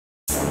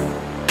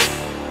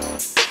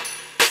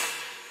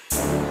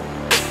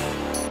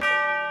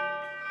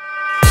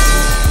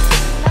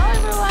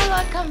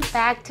welcome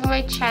back to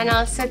my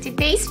channel. So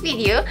today's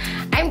video,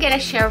 I'm gonna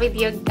share with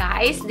you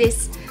guys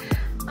this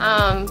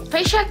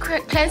facial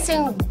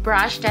cleansing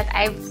brush that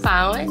I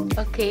found.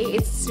 Okay,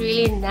 it's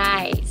really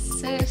nice.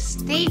 So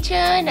stay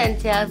tuned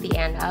until the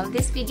end of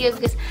this video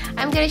because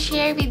I'm gonna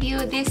share with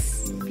you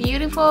this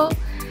beautiful,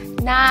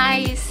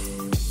 nice,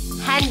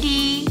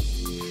 handy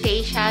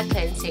facial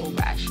cleansing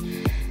brush.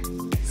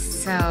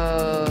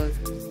 So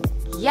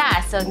yeah,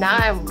 so now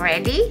I'm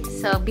ready.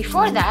 So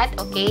before that,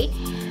 okay,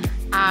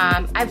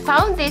 I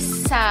found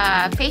this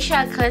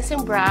facial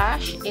cleansing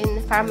brush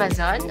in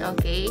Amazon.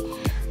 Okay,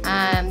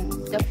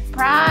 the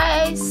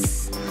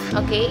price,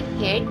 okay,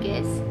 here it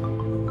is.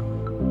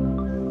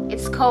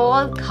 It's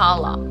called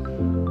Cala.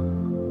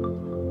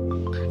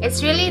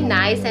 It's really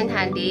nice and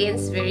handy.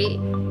 It's very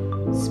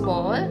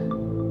small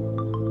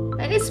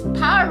and it's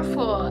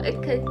powerful.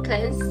 It can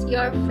cleanse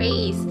your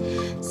face.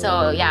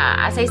 So yeah,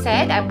 as I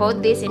said, I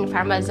bought this in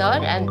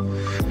Amazon and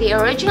the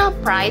original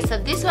price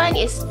of this one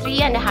is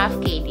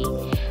 3.5 KD,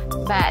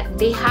 but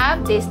they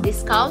have this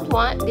discount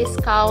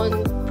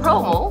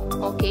promo.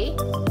 Okay,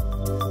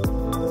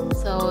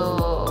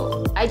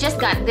 so I just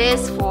got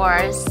this for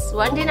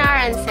 $1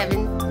 and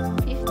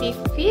 750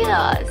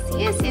 feels.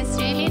 Yes, it's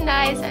really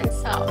nice and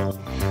soft.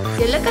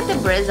 So look at the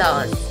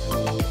bristles.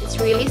 It's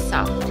really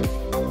soft.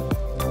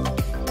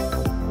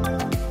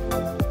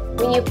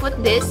 When you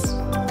put this,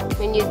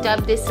 when you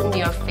dab this in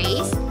your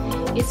face,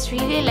 it's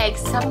really like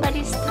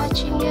somebody's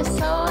touching you,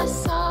 so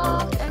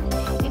soft, and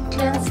it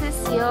cleanses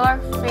your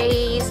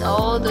face.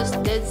 All those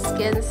dead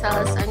skin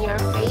cells on your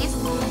face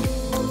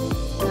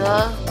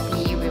will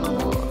be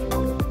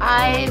removed.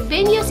 I've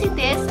been using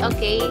this,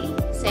 okay,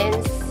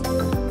 since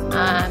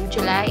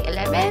July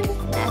 11th,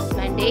 last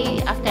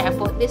Monday. After I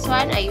bought this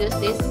one, I use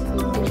this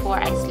before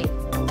I sleep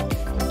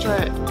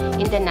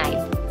in the night.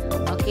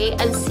 Okay,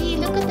 and see,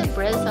 look at the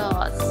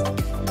bristles.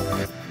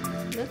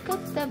 Look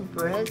at the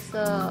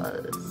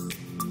bristles.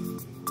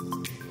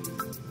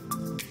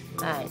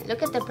 And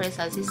look at the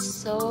bristles. It's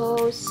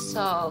so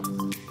soft.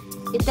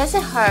 It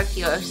doesn't hurt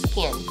your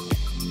skin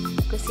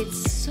because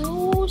it's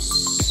so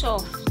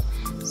soft.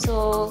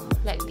 So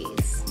like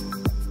this.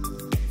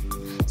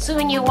 So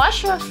when you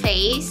wash your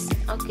face,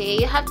 okay,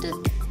 you have to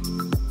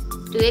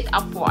do it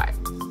upward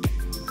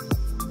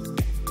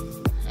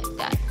like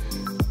that.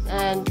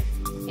 And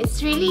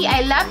it's really,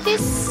 I love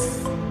this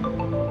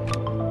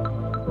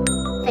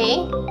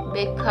thing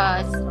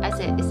because as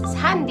this is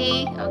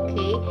handy,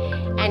 okay,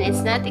 and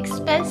it's not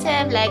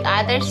expensive like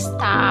other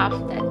stuff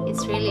that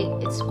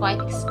it's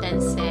quite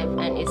expensive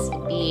and it's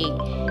big.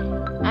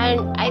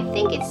 And I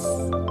think it's,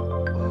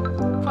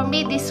 for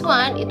me, this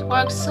one, it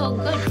works so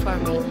good for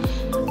me.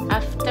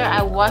 After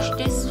I wash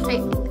this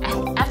face,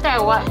 after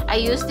I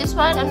use this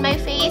one on my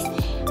face,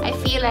 I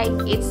feel like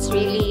it's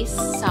really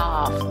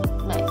soft.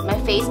 My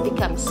face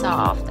becomes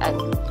soft, and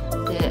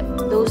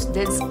those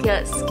dead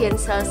skin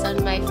cells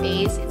on my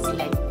face, it's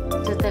like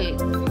totally,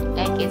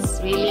 like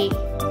it's really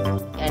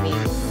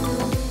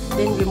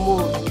been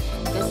removed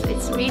because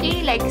it's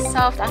really like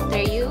soft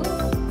after you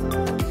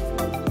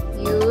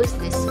use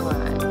this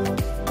one.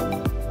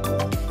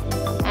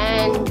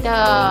 And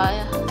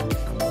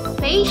the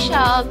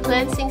facial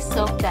cleansing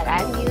soap that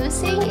I'm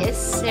using is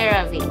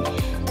CeraVe.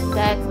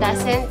 That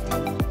doesn't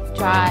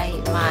dry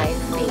my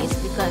face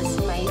because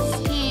my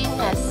skin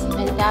has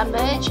been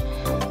damaged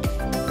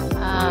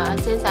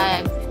since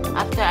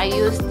after I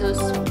used those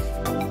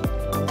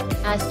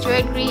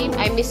steroid cream.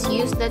 I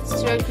misused that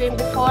steroid cream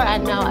before,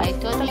 and now I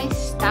totally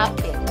stopped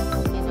it,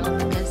 you know,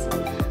 because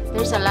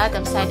there's a lot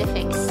of side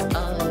effects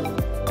of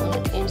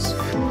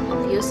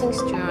using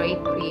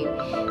steroid cream.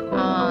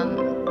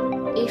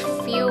 If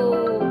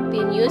you've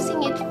been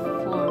using it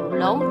for a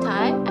long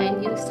time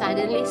and you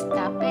suddenly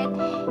stop it,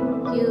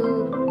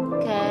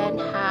 you can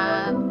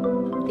have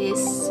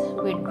this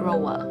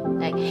withdrawal,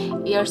 like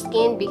your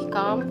skin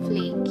become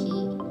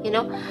flaky, you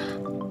know.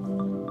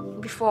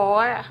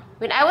 Before,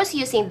 when I was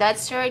using that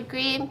steroid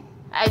cream,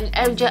 I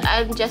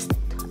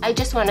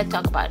just want to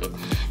talk about it.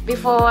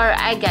 Before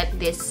I got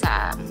this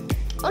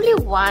only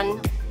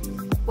one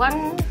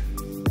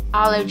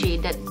allergy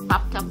that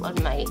popped up on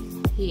my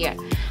hair,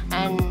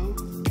 and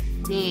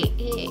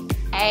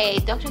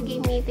doctor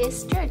gave me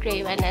this steroid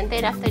cream, and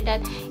then after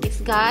that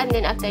it's gone.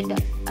 Then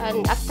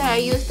after I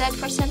used that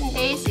for 7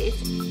 days, it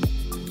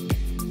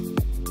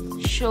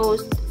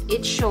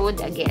showed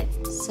again.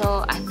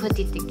 So I put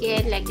it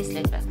again like this,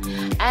 like that.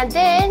 And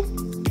then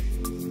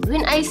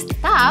when I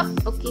stop,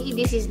 okay,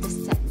 this is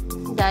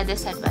the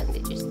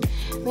disadvantages.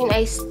 When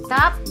I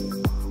stop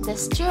the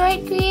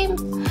steroid cream,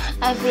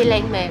 I feel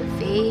like my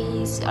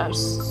face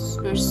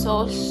were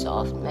so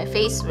soft. My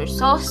face were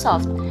so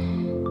soft.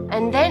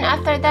 And then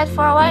after that,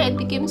 for a while, it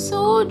became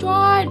so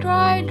dry.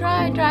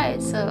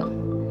 So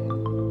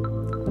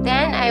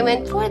then I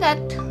went for that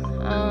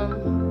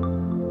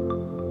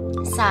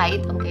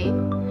site, okay,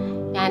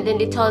 and then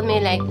they told me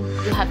like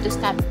you have to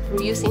stop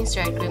using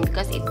steroid cream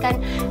because it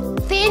can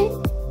thin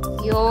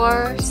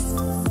your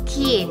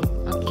skin,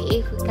 Okay,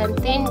 if you can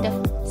thin the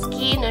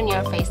skin on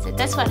your face.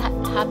 That's what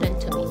happened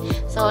to me.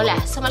 So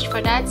so much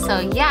for that. So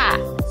yeah,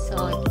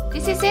 so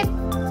this is it.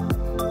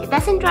 It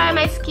doesn't dry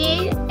my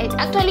skin. It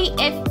actually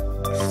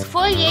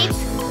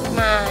exfoliates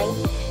my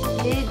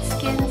dead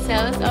skin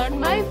cells on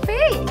my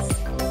face.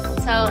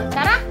 So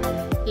tada,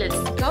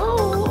 let's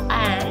go,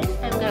 and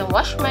I'm gonna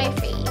wash my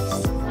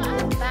face. So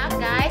I'm back,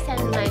 guys,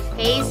 and my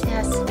face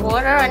has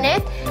water on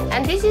it,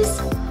 and this is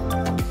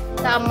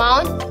the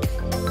amount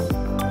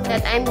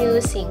that I'm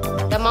using,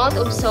 the amount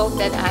of soap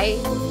that I'm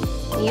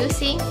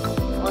using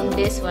on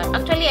this one.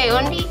 Actually, I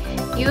only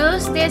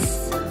use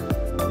this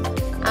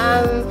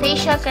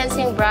facial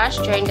cleansing brush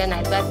during the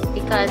night, but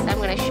because I'm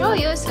gonna show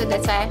you, so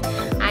that's why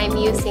I'm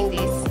using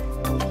this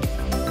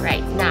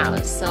right now.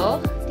 So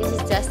this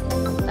is just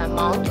the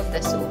amount of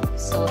the soap.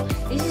 So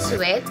this is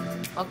wet.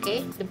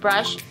 Okay, the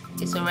brush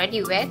is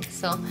already wet,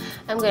 so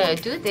I'm gonna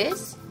do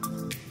this.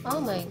 Oh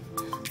my,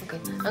 okay,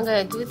 I'm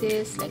gonna do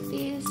this like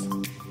this.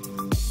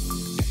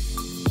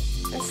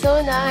 It's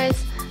so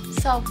nice,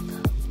 soft.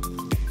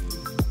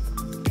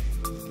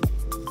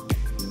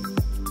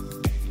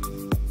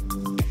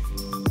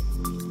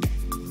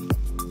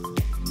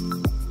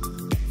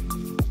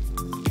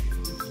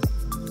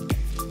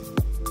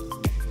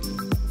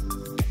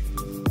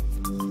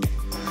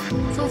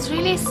 So it's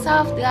really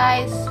soft,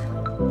 guys.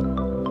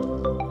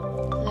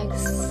 Like,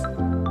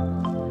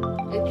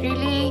 it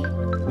really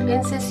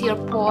cleanses your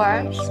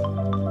pores,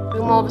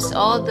 removes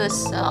all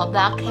those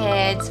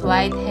blackheads,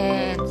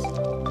 whiteheads.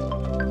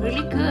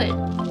 Really good.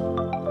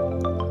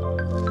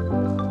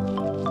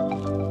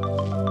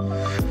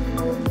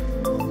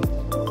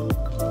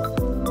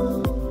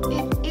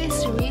 It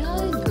is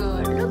really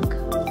good. Look.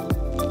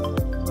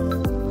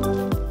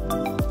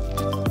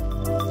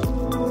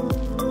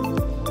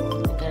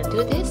 I'm gonna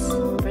do this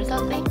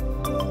bristle thing.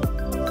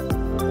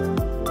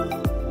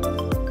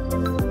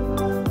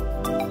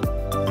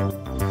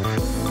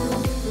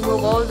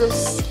 Remove all this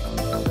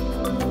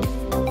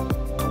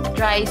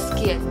dry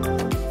skin.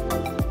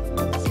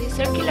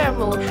 Circular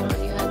motion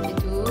you have to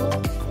do.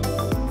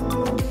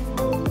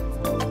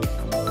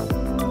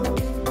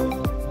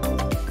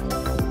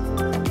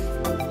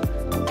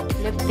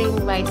 Lifting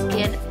my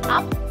skin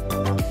up.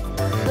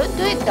 Don't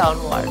do it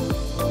downward.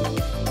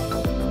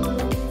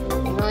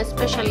 You know,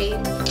 especially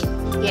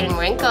getting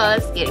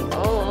wrinkles, getting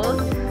old.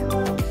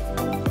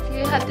 So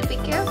you have to be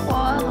careful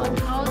on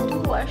how to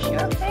wash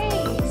your face.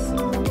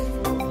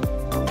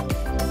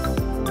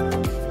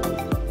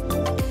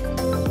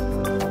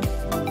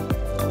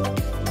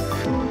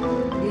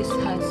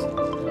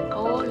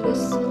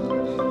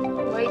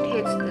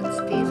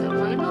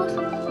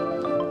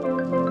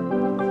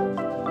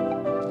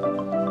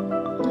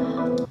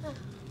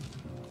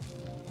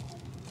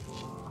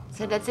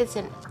 So that's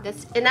it.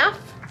 That's enough.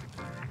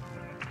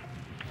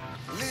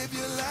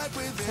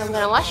 So I'm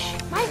gonna wash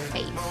my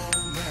face.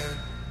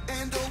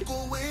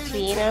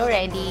 Clean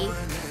already.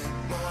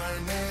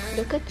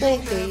 Look at my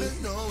face.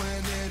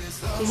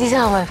 This is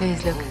how my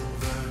face looks.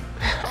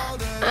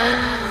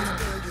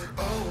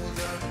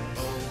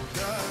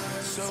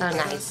 So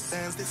nice.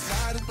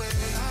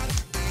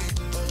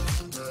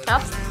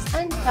 Top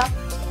and top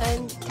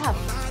and top.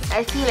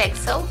 I feel like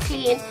so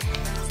clean.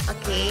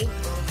 Okay.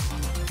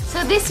 So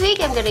this week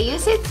I'm gonna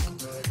use it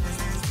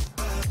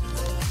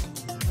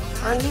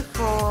only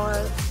for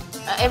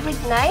every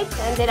night,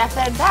 and then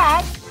after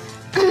that,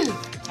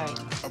 sorry,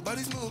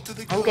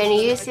 I'm gonna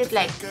use it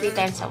like 3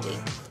 times a week.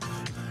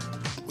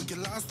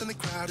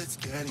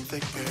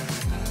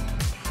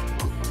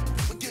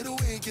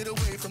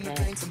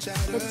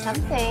 Put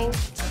something.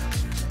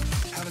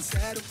 Haven't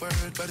said a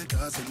word, but it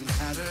doesn't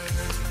matter.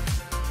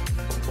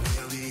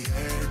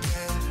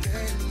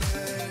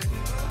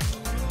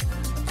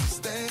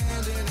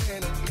 Standing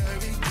in a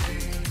blurry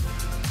dream,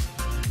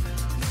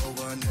 no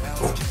one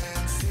else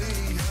can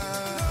see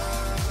her.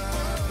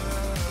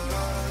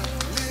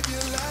 Live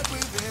your life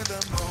within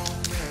the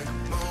moment,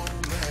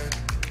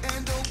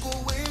 and don't go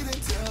wait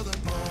until the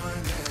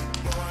morning.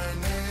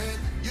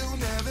 You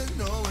never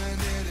know when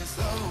it is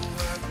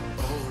over.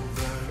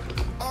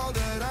 All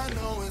that I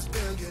know is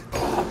we'll get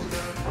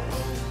older.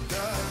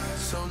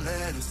 So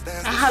let us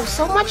dance. I have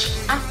so much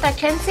after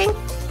cleansing.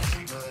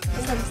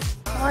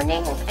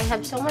 Morning, I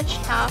have so much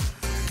stuff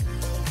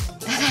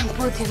that I'm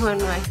putting on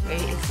my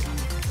face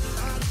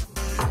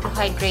to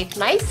hydrate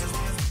my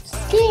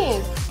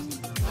skin.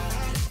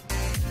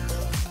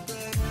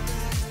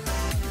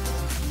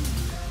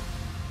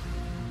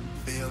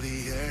 Feel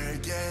the air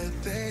get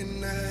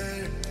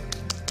thinner.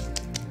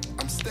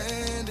 I'm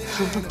standing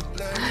in a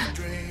blurry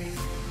dream.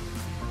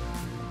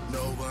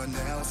 No one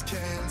else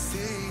can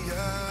see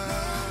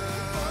us.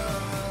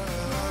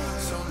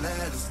 So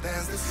let us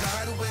dance this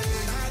night away.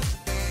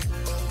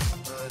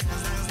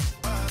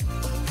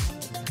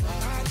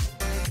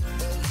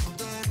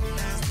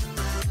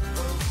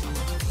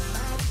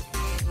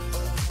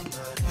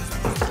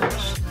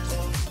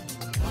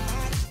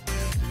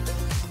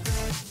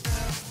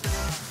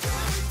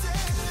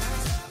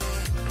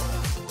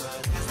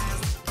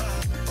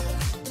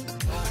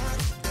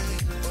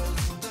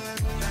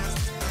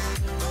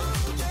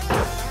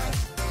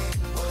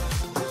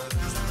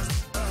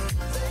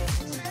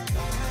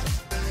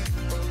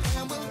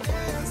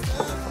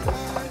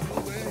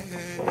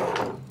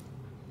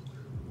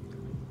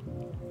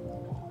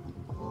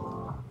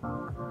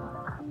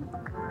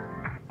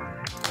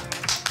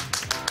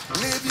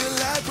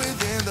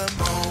 in the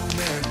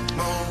moment,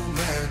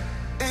 moment.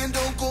 And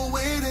don't go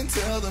wait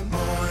until the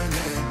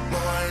morning,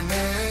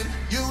 morning.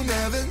 You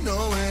never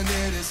know when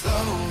it is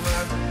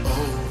over,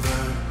 over.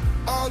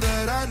 All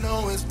that I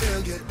know is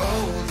we'll get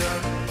older,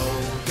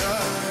 older.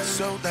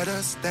 So let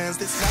us dance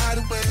this night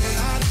away.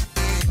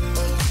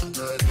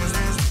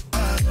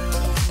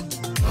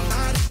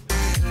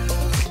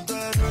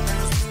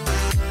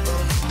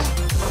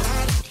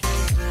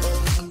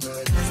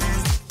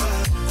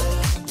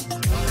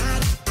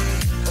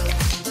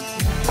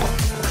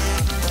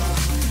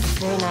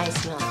 Very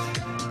nice now.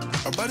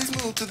 Our bodies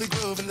move to the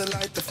groove and the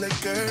light that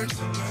flickers.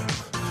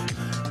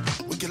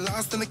 We get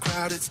lost in the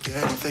crowd, it's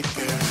getting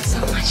thicker. So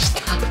much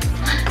stuff.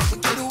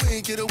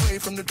 Get away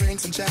from the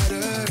drinks and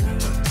chatter.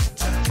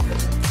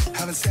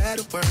 Haven't said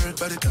a word,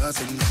 but it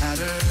doesn't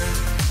matter.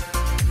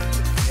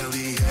 Feel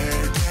the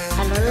air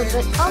A little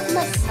bit of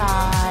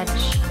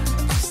massage.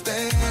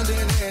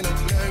 standing in a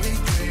blurry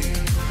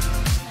dream.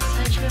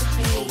 Massage your No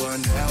face.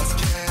 one else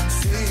can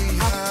see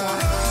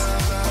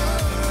us.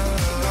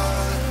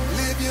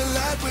 Live your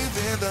life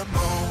within the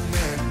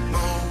moment,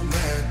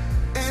 moment.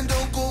 And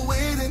don't go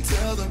wait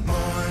until the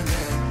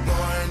morning,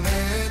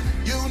 morning.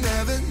 You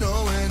never know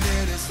when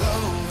it is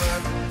over,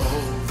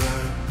 over.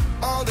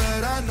 All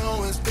that I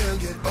know is we'll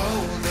get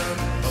older,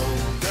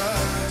 older.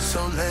 So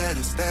let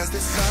us dance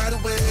this night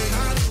away.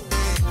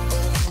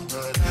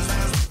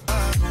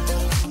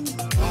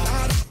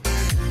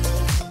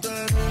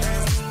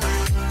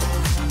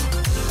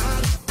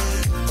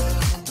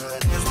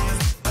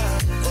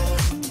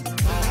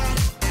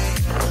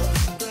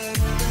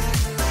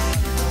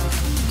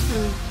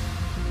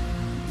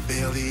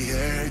 Feel the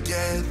air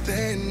get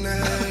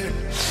thinner.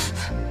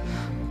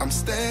 I'm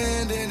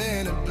standing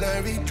in a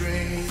blurry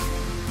dream.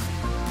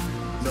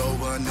 No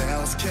one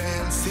else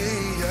can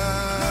see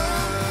us.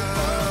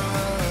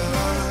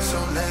 So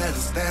let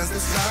us dance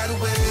this night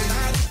away.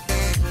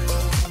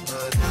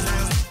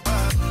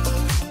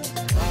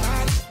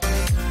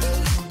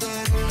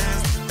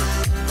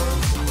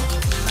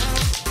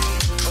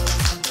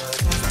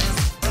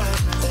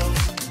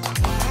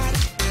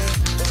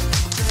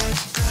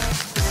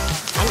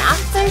 And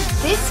after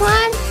this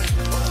one,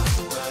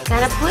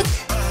 gonna put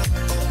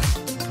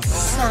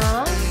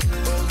some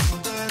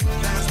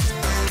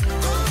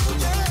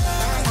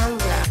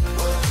sunblock.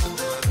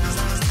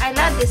 I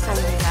love this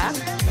sunblock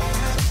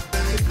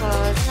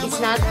because it's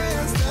not,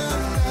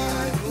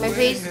 my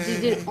face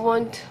didn't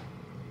want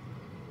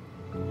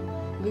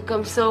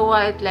become so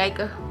white like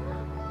a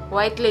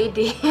white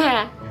lady.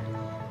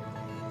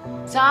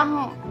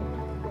 Some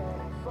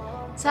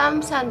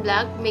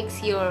sunblock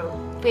makes your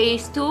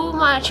face too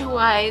much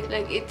white,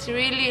 like it's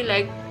really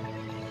like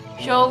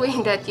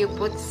showing that you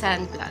put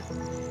sunblock,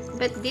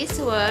 but this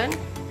one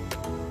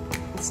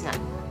it's not.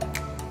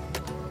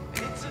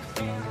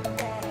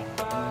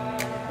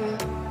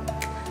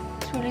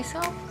 It's really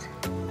soft.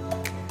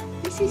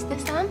 This is the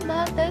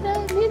sunblock that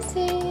I'm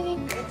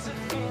using.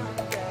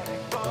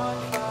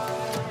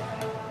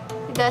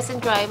 It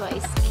doesn't dry my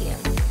skin.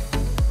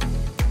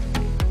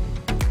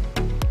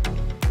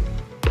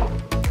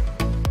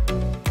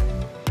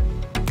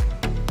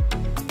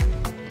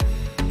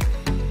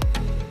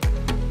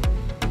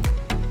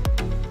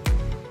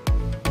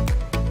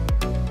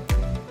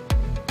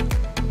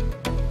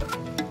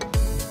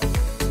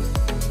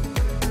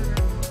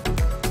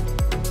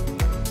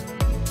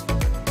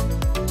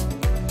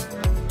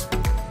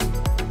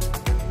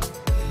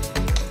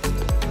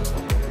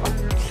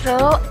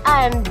 So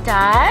I'm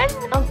done.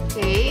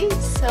 Okay,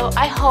 so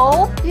I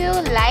hope you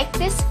like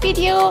this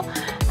video,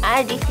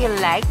 and if you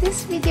like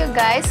this video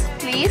guys,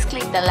 please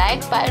click the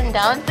like button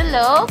down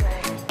below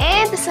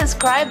and the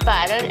subscribe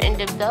button and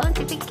the bell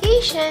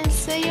notification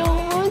so you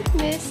won't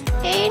miss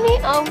any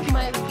of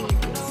my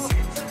videos.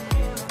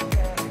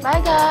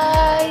 Bye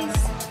guys.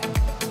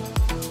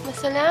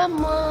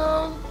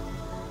 Masalamat.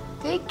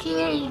 Take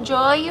care,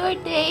 enjoy your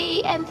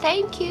day, and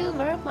thank you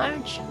very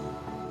much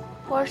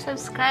for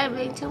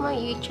subscribing to my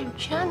YouTube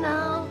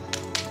channel.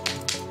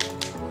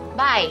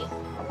 Bye.